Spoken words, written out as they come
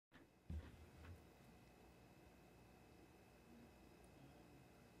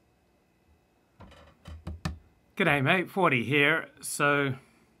G'day mate, 40 here. So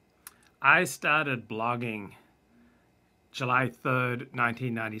I started blogging July 3rd,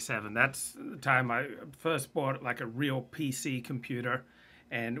 1997. That's the time I first bought like a real PC computer,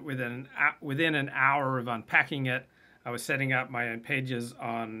 and within an hour of unpacking it, I was setting up my own pages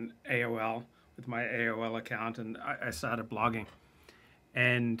on AOL with my AOL account, and I started blogging.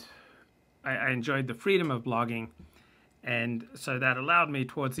 And I enjoyed the freedom of blogging, and so that allowed me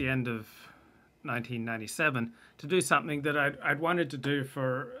towards the end of 1997 to do something that I'd wanted to do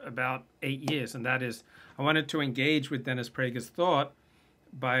for about 8 years, and that is I wanted to engage with Dennis Prager's thought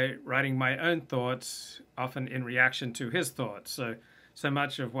by writing my own thoughts, often in reaction to his thoughts. So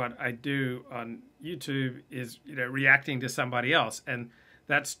much of what I do on YouTube is reacting to somebody else, and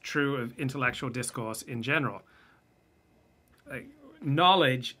that's true of intellectual discourse in general. Like,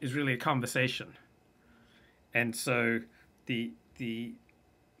 knowledge is really a conversation, and so the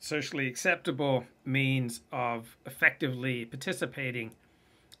socially acceptable means of effectively participating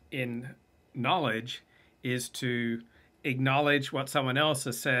in knowledge is to acknowledge what someone else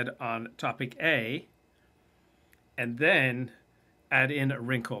has said on topic A and then add in a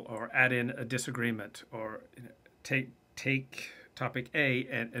wrinkle or add in a disagreement, or take topic A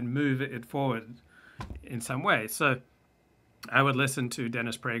and move it forward in some way. So I would listen to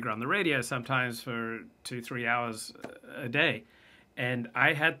Dennis Prager on the radio sometimes for 2-3 hours a day. And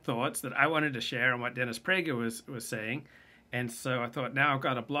I had thoughts that I wanted to share on what Dennis Prager was saying. And so I thought, now I've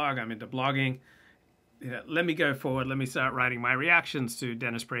got a blog, I'm into blogging. Let me go forward, let me start writing my reactions to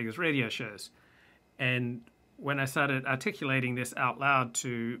Dennis Prager's radio shows. And when I started articulating this out loud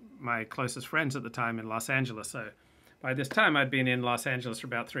to my closest friends at the time in Los Angeles, so by this time I'd been in Los Angeles for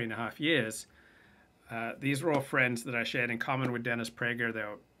about 3.5 years, these were all friends that I shared in common with Dennis Prager. They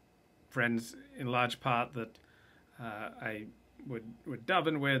were friends in large part that I would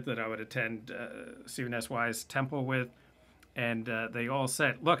daven with, that I would attend Stephen S. Wise temple with, and they all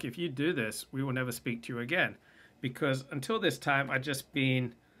said, look, if you do this, we will never speak to you again, because until this time I'd just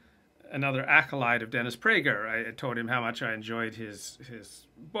been another acolyte of Dennis Prager. I told him how much I enjoyed his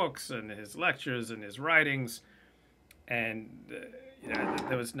books and his lectures and his writings, and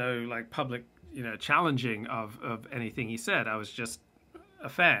there was no like public challenging of anything he said. I was just a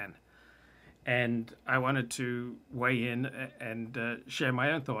fan. And I wanted to weigh in and share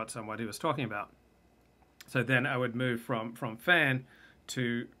my own thoughts on what he was talking about. So then I would move from fan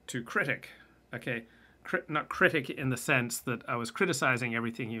to critic. Okay, not critic in the sense that I was criticizing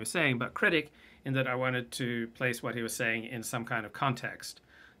everything he was saying, but critic in that I wanted to place what he was saying in some kind of context.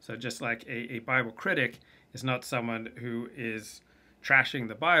 So just like a Bible critic is not someone who is trashing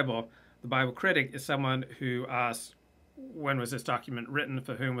the Bible critic is someone who asks, when was this document written,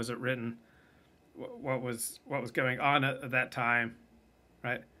 for whom was it written, what was going on at that time,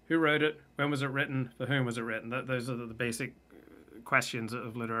 right? Who wrote it? When was it written? For whom was it written? Those are the basic questions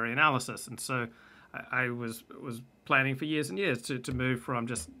of literary analysis. And so I was planning for years and years to move from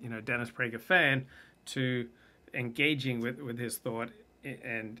just Dennis Prager fan to engaging with his thought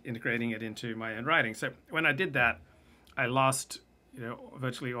and integrating it into my own writing. So when I did that, I lost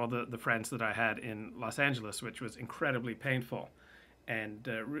virtually all the friends that I had in Los Angeles, which was incredibly painful, and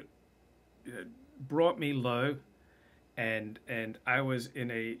brought me low, and I was in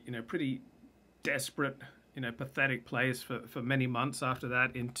a pretty desperate, pathetic place for many months after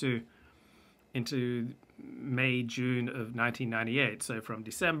that, into May, June of 1998. So from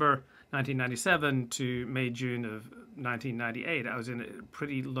December 1997 to May, June of 1998, I was in a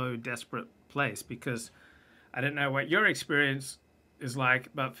pretty low, desperate place, because I don't know what your experience is like,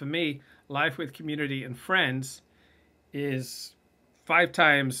 but for me, life with community and friends is 5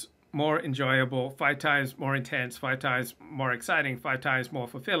 times more enjoyable, 5 times more intense, 5 times more exciting, 5 times more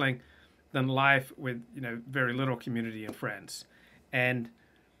fulfilling than life with very little community and friends. And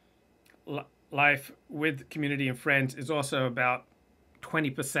life with community and friends is also about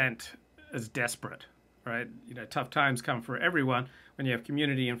 20% as desperate, right? Tough times come for everyone. When you have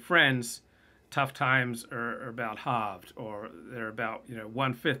community and friends, tough times are about halved, or they're about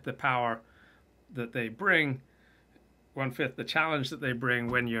 1/5 the power that they bring, 1/5 the challenge that they bring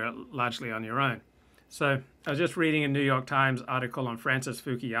when you're largely on your own. So I was just reading a New York Times article on Francis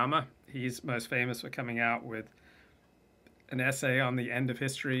Fukuyama. He's most famous for coming out with an essay on the end of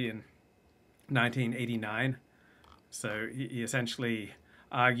history in 1989. So he essentially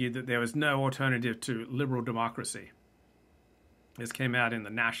argued that there was no alternative to liberal democracy. This came out in the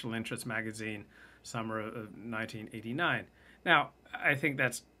National Interest magazine, summer of 1989. Now, I think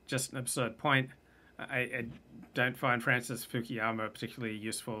that's just an absurd point. I don't find Francis Fukuyama a particularly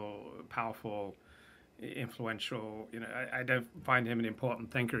useful, powerful, influential. I don't find him an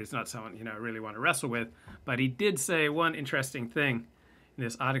important thinker. He's not someone I really want to wrestle with. But he did say one interesting thing in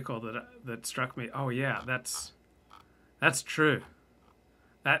this article that struck me. Oh yeah, that's true.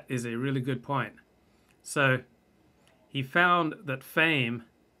 That is a really good point. So he found that fame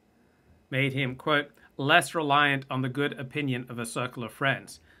made him, quote, less reliant on the good opinion of a circle of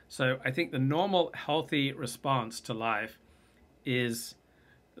friends. So I think the normal, healthy response to life is,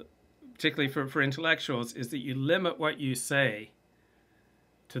 particularly for intellectuals, is that you limit what you say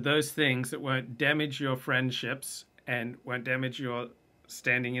to those things that won't damage your friendships and won't damage your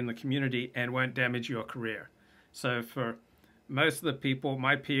standing in the community and won't damage your career. So for most of the people,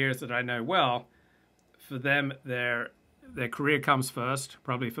 my peers that I know well, for them, their career comes first,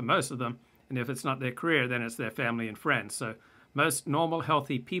 probably for most of them. And if it's not their career, then it's their family and friends. So most normal,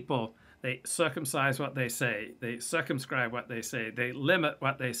 healthy people, they circumcise what they say. They circumscribe what they say. They limit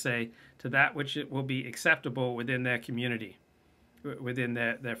what they say to that which it will be acceptable within their community, within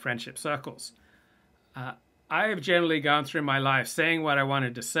their friendship circles. I have generally gone through my life saying what I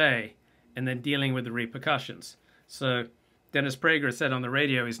wanted to say and then dealing with the repercussions. So Dennis Prager said on the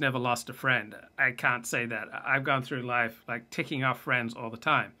radio he's never lost a friend. I can't say that. I've gone through life like ticking off friends all the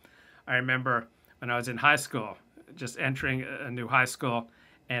time. I remember when I was in high school, just entering a new high school,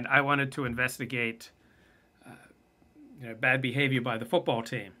 and I wanted to investigate bad behavior by the football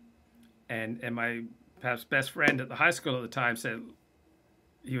team. And my perhaps best friend at the high school at the time said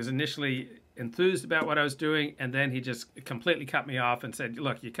he was initially enthused about what I was doing, and then he just completely cut me off and said,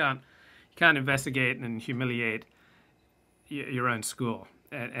 look, you can't investigate and humiliate your own school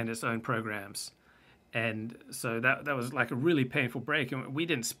and its own programs. And so that was like a really painful break, and we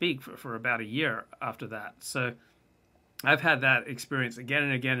didn't speak for about a year after that. So I've had that experience again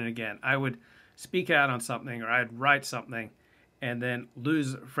and again and again. I would speak out on something, or I'd write something and then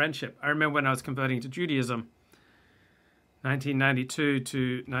lose friendship. I remember when I was converting to Judaism, 1992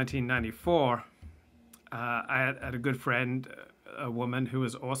 to 1994, I had a good friend, a woman who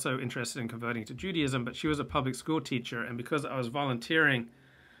was also interested in converting to Judaism, but she was a public school teacher, and because I was volunteering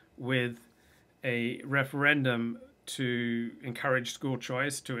with a referendum to encourage school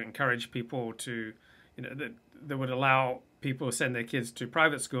choice, to encourage people to, that would allow people to send their kids to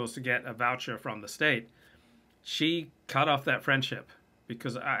private schools to get a voucher from the state, she cut off that friendship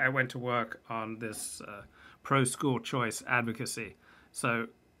because I went to work on this pro-school choice advocacy. So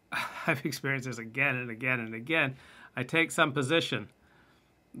I've experienced this again and again and again. I take some position.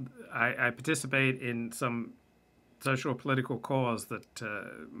 I participate in some social political cause that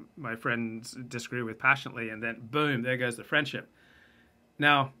my friends disagree with passionately, and then boom, there goes the friendship.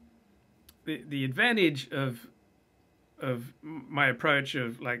 Now, the advantage of my approach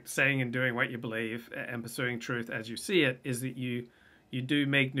of like saying and doing what you believe and pursuing truth as you see it is that you do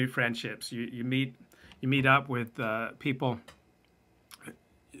make new friendships. You meet up with people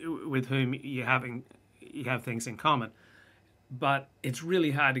with whom you have things in common. But it's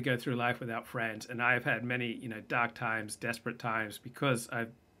really hard to go through life without friends. And I've had many, dark times, desperate times, because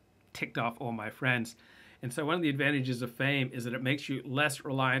I've ticked off all my friends. And so one of the advantages of fame is that it makes you less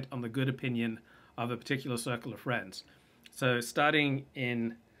reliant on the good opinion of a particular circle of friends. So starting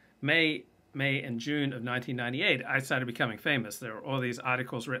in May and June of 1998, I started becoming famous. There were all these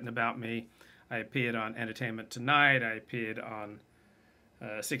articles written about me. I appeared on Entertainment Tonight. I appeared on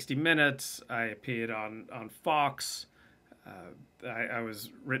 60 Minutes. I appeared on Fox. I was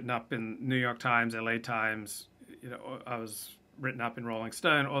written up in New York Times, LA Times, I was written up in Rolling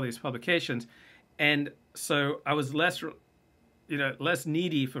Stone, all these publications. And so I was less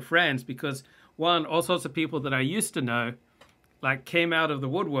needy for friends because, one, all sorts of people that I used to know, like, came out of the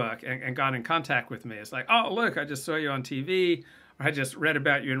woodwork and got in contact with me. It's like, oh, look, I just saw you on TV, or I just read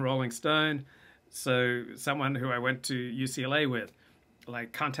about you in Rolling Stone. So someone who I went to UCLA with,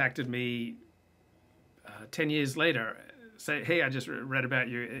 like, contacted me 10 years later, say, hey, I just read about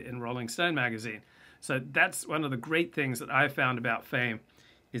you in Rolling Stone magazine. So that's one of the great things that I've found about fame,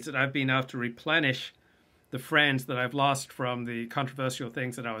 is that I've been able to replenish the friends that I've lost from the controversial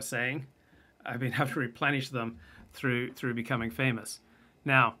things that I was saying. I've been able to replenish them through becoming famous.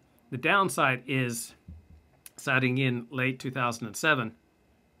 Now, the downside is, starting in late 2007,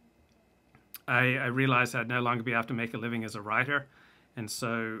 I realized I'd no longer be able to make a living as a writer, and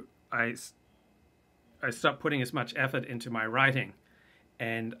so I stopped putting as much effort into my writing,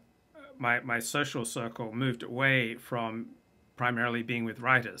 and my social circle moved away from primarily being with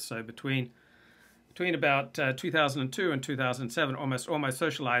writers. So between about 2002 and 2007, almost all my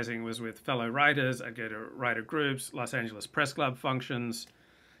socializing was with fellow writers. I'd go to writer groups, Los Angeles Press Club functions,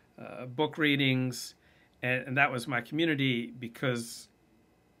 book readings, and that was my community, because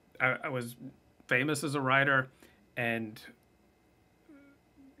I was famous as a writer, and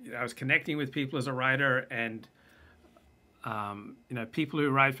I was connecting with people as a writer, and people who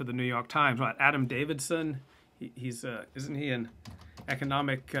write for the New York Times, right? Adam Davidson, he's isn't he an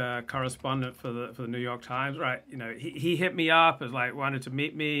economic correspondent for the New York Times, right? He hit me up as like wanted to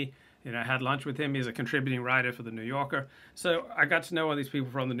meet me. I had lunch with him. He's a contributing writer for the New Yorker, so I got to know all these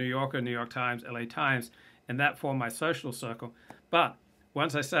people from the New Yorker, New York Times, LA Times, and that formed my social circle. But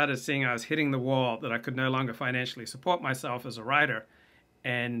once I started seeing I was hitting the wall, that I could no longer financially support myself as a writer,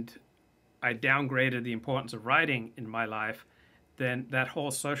 and I downgraded the importance of writing in my life, then that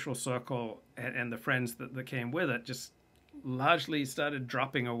whole social circle and the friends that came with it just largely started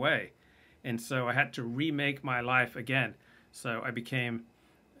dropping away. And so I had to remake my life again. So I became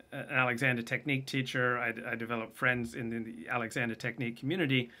an Alexander Technique teacher. I developed friends in the Alexander Technique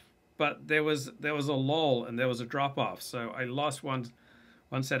community, but there was a lull and there was a drop off. So I lost one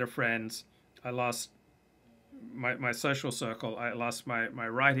set of friends. I lost my social circle. I lost my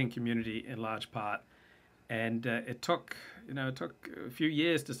writing community in large part, and it took a few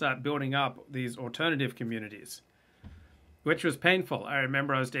years to start building up these alternative communities, which was painful. I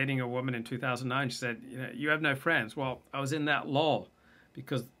remember I was dating a woman in 2009. She said, "You have no friends." Well, I was in that lull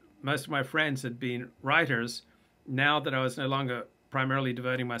because most of my friends had been writers. Now that I was no longer primarily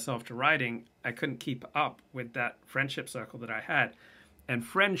devoting myself to writing, I couldn't keep up with that friendship circle that I had. And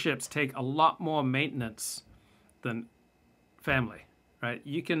friendships take a lot more maintenance than family, right?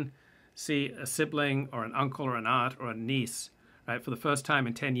 You can see a sibling or an uncle or an aunt or a niece, right, for the first time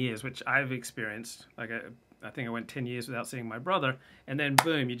in 10 years, which I've experienced. Like I think I went 10 years without seeing my brother, and then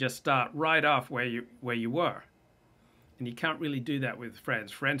boom, you just start right off where you were. And you can't really do that with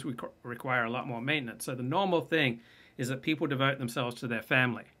friends. Friends require a lot more maintenance. So the normal thing is that people devote themselves to their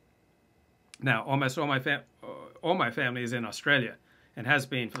family. Now, almost all my family is in Australia and has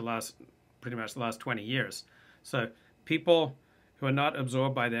been for pretty much the last 20 years. So people who are not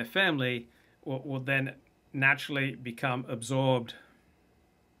absorbed by their family will then naturally become absorbed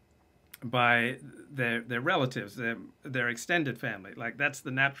by their relatives, their extended family. Like, that's the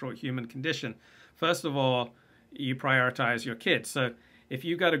natural human condition. First of all, you prioritize your kids. So if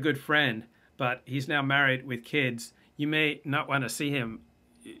you've got a good friend, but he's now married with kids, you may not want to see him,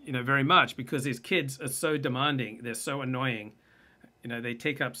 very much, because his kids are so demanding. They're so annoying. They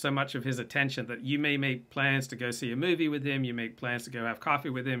take up so much of his attention that you may make plans to go see a movie with him. You make plans to go have coffee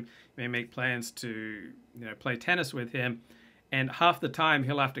with him. You may make plans to, play tennis with him. And half the time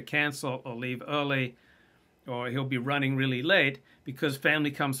he'll have to cancel or leave early, or he'll be running really late because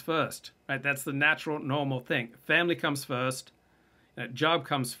family comes first, right? That's the natural, normal thing. Family comes first, job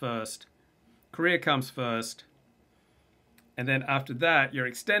comes first, career comes first, and then after that, your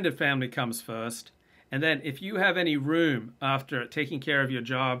extended family comes first. And then if you have any room after taking care of your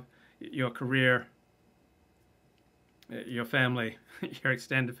job, your career, your family, your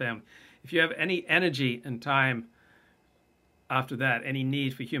extended family, if you have any energy and time after that, any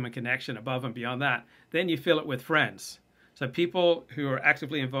need for human connection above and beyond that, then you fill it with friends. So people who are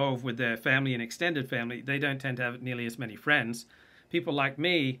actively involved with their family and extended family, they don't tend to have nearly as many friends. People like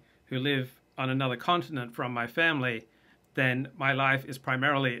me who live on another continent from my family, then my life is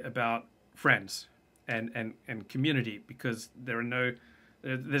primarily about friends and community, because there's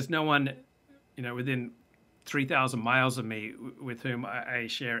no one, within 3,000 miles of me with whom I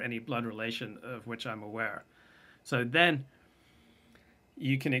share any blood relation of which I'm aware. So then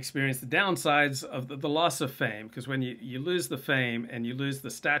you can experience the downsides of the loss of fame, because when you lose the fame and you lose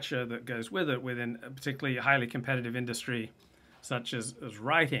the stature that goes with it within a particularly highly competitive industry such as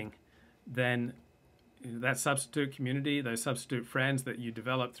writing, then that substitute community, those substitute friends that you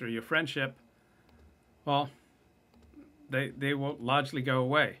develop through your friendship, well, they will largely go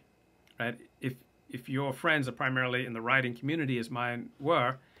away, right? If your friends are primarily in the writing community, as mine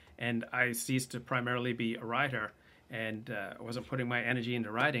were, and I ceased to primarily be a writer, and wasn't putting my energy into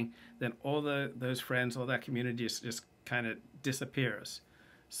writing, then all those friends, all that community just kind of disappears.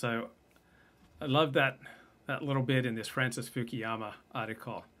 So I love that little bit in this Francis Fukuyama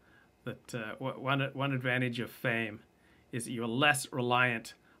article, that one advantage of fame is that you're less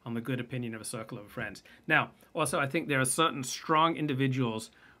reliant on the good opinion of a circle of friends. Now, also, I think there are certain strong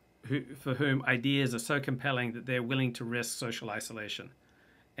individuals for whom ideas are so compelling that they're willing to risk social isolation,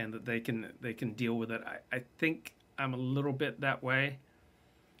 and that they can deal with it. I think I'm a little bit that way.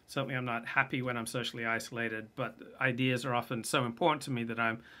 Certainly I'm not happy when I'm socially isolated, but ideas are often so important to me that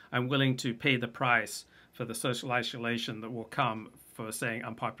I'm willing to pay the price for the social isolation that will come for saying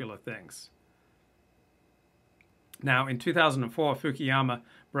unpopular things. Now, in 2004, Fukuyama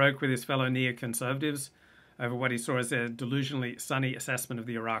broke with his fellow neoconservatives over what he saw as a delusionally sunny assessment of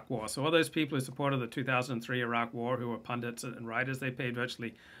the Iraq War. So all those people who supported the 2003 Iraq War, who were pundits and writers, they paid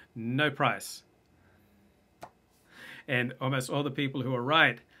virtually no price. And almost all the people who were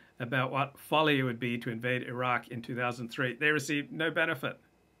right about what folly it would be to invade Iraq in 2003, they received no benefit.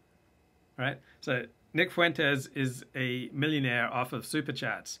 Right? So Nick Fuentes is a millionaire off of super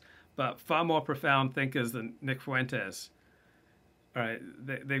chats, but far more profound thinkers than Nick Fuentes. All right,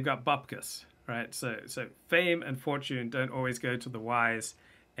 they've got bupkis. Right? So fame and fortune don't always go to the wise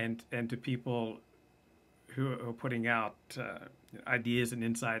and to people who are putting out ideas and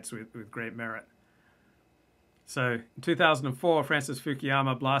insights with great merit. So in 2004, Francis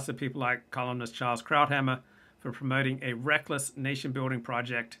Fukuyama blasted people like columnist Charles Krauthammer for promoting a reckless nation-building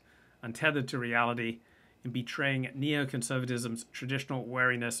project untethered to reality and betraying neoconservatism's traditional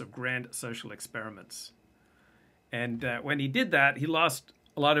wariness of grand social experiments. And when he did that, he lost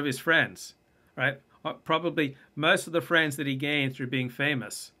a lot of his friends, right? Probably most of the friends that he gained through being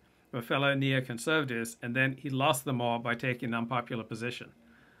famous were fellow neoconservatives, and then he lost them all by taking an unpopular position.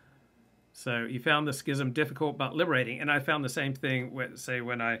 So he found the schism difficult but liberating, and I found the same thing, say,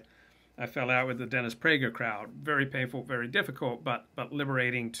 when I fell out with the Dennis Prager crowd. Very painful, very difficult, but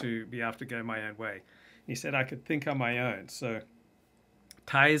liberating to be able to go my own way. He said I could think on my own. So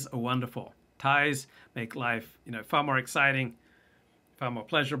ties are wonderful. Ties make life, far more exciting, far more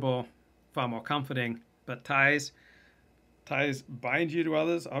pleasurable, far more comforting. But ties bind you to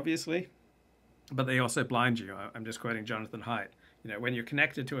others, obviously, but they also blind you. I'm just quoting Jonathan Haidt. When you're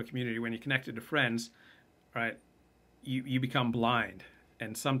connected to a community, when you're connected to friends, right, you become blind.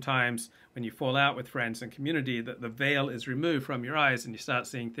 And sometimes when you fall out with friends and community, the veil is removed from your eyes and you start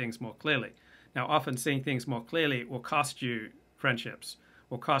seeing things more clearly. Now, often seeing things more clearly will cost you friendships,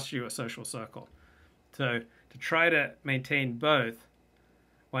 will cost you a social circle. So to try to maintain both,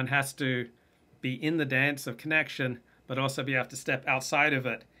 one has to be in the dance of connection, but also be able to step outside of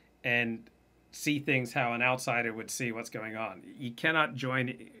it and see things how an outsider would see what's going on. You cannot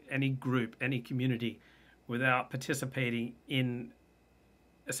join any group, any community, without participating in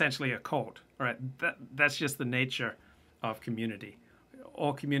essentially a cult. All right, that's just the nature of community.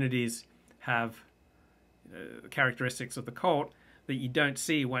 All communities have characteristics of the cult that you don't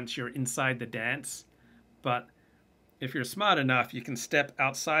see once you're inside the dance. But if you're smart enough, you can step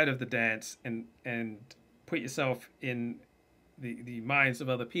outside of the dance and put yourself in the minds of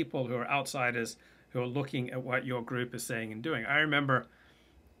other people who are outsiders, who are looking at what your group is saying and doing. I remember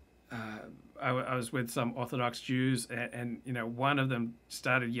I was with some Orthodox Jews, and one of them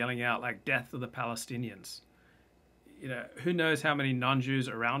started yelling out like "Death to the Palestinians." Who knows how many non-Jews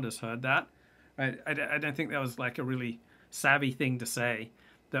around us heard that? I don't think that was like a really savvy thing to say.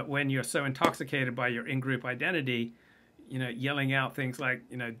 That when you're so intoxicated by your in-group identity, yelling out things like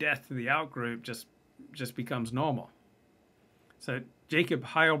 "Death to the out-group" just becomes normal. So Jacob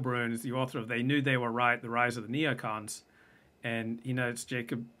Heilbrunn is the author of "They Knew They Were Right: The Rise of the Neocons," and he notes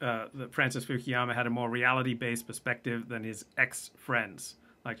that Francis Fukuyama had a more reality-based perspective than his ex-friends,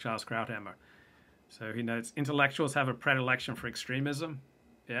 like Charles Krauthammer. So he notes intellectuals have a predilection for extremism,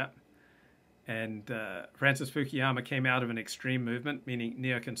 yeah, and Francis Fukuyama came out of an extreme movement, meaning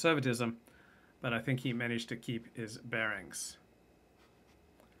neoconservatism, but I think he managed to keep his bearings.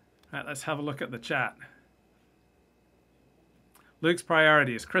 All right, let's have a look at the chat. Luke's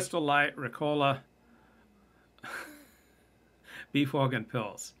priorities: Kristol Light, Ricola, beef organ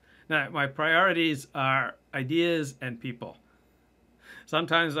pills. Now, my priorities are ideas and people.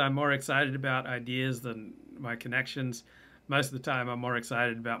 Sometimes I'm more excited about ideas than my connections. Most of the time, I'm more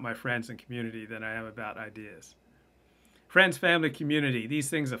excited about my friends and community than I am about ideas. Friends, family, community. These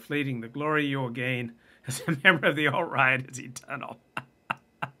things are fleeting. The glory you will gain as a member of the alt-right is eternal.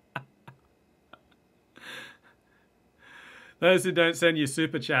 Those who don't send you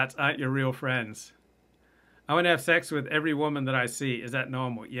super chats aren't your real friends. I want to have sex with every woman that I see. Is that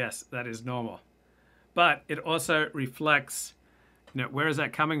normal? Yes, that is normal. But it also reflects, where is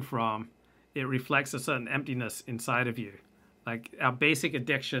that coming from? It reflects a certain emptiness inside of you. Like our basic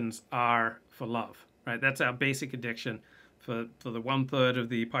addictions are for love, right? That's our basic addiction for the 1/3 of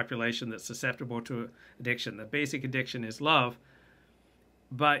the population that's susceptible to addiction. The basic addiction is love,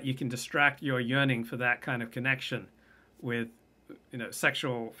 but you can distract your yearning for that kind of connection with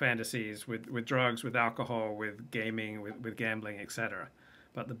sexual fantasies, with drugs, with alcohol, with gaming, with gambling, etc.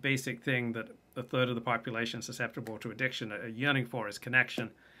 But the basic thing that 1/3 of the population susceptible to addiction are yearning for is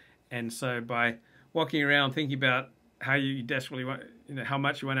connection. And so by walking around thinking about how you desperately want, how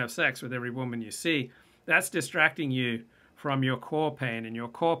much you want to have sex with every woman you see, that's distracting you from your core pain. And your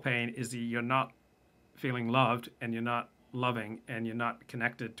core pain is that you're not feeling loved, and you're not loving, and you're not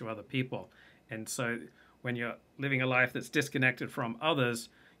connected to other people. And so when you're living a life that's disconnected from others,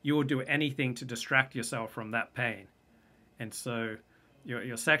 you will do anything to distract yourself from that pain. And so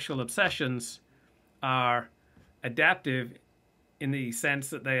your sexual obsessions are adaptive in the sense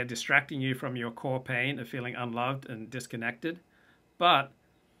that they are distracting you from your core pain of feeling unloved and disconnected. But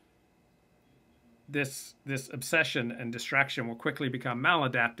this obsession and distraction will quickly become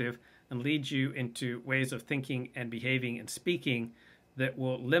maladaptive and lead you into ways of thinking and behaving and speaking that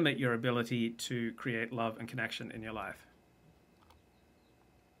will limit your ability to create love and connection in your life.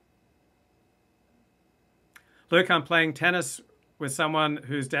 Luke, I'm playing tennis with someone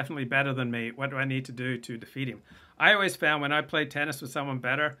who's definitely better than me. What do I need to do to defeat him? I always found when I played tennis with someone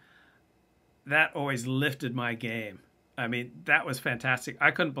better, that always lifted my game. I mean, that was fantastic.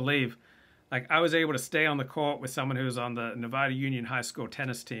 I couldn't believe, like, I was able to stay on the court with someone who was on the Nevada Union High School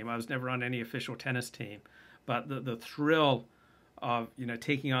tennis team. I was never on any official tennis team, but the thrill of, you know,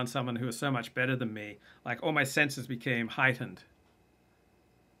 taking on someone who was so much better than me, like, all my senses became heightened.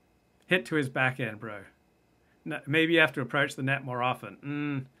 Hit to his backhand, bro. Maybe you have to approach the net more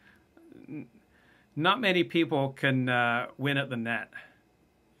often. Not many people can win at the net.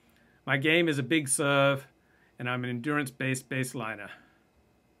 My game is a big serve, and I'm an endurance-based baseliner.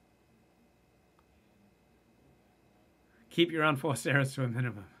 Keep your unforced errors to a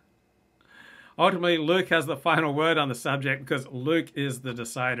minimum. Ultimately, Luke has the final word on the subject because Luke is the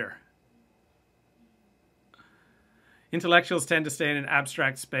decider. Intellectuals tend to stay in an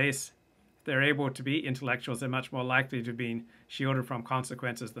abstract space. If they're able to be intellectuals, they're much more likely to be shielded from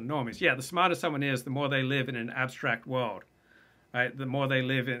consequences than normies. Yeah, the smarter someone is, the more they live in an abstract world, right? The more they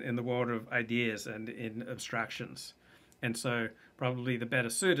live in the world of ideas and in abstractions. And so probably the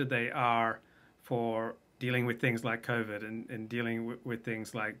better suited they are for dealing with things like COVID and dealing with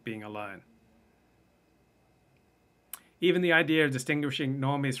things like being alone. Even the idea of distinguishing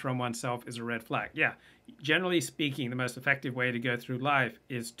normies from oneself is a red flag. Yeah, generally speaking, the most effective way to go through life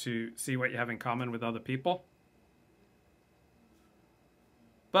is to see what you have in common with other people.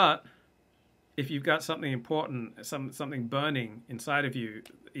 But if you've got something important, something burning inside of you,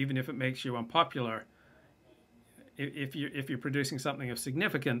 even if it makes you unpopular, if you're producing something of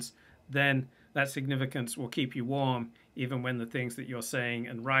significance, then that significance will keep you warm even when the things that you're saying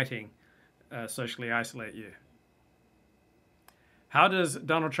and writing socially isolate you. How does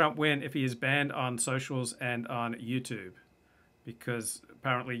Donald Trump win if he is banned on socials and on YouTube? Because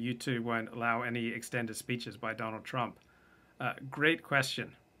apparently YouTube won't allow any extended speeches by Donald Trump. Great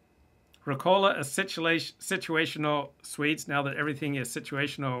question. Ricola is situational sweets now that everything is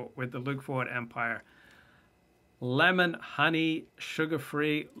situational with the Luke Ford empire. Lemon, honey,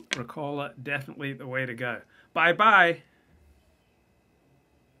 sugar-free Ricola, definitely the way to go. Bye-bye.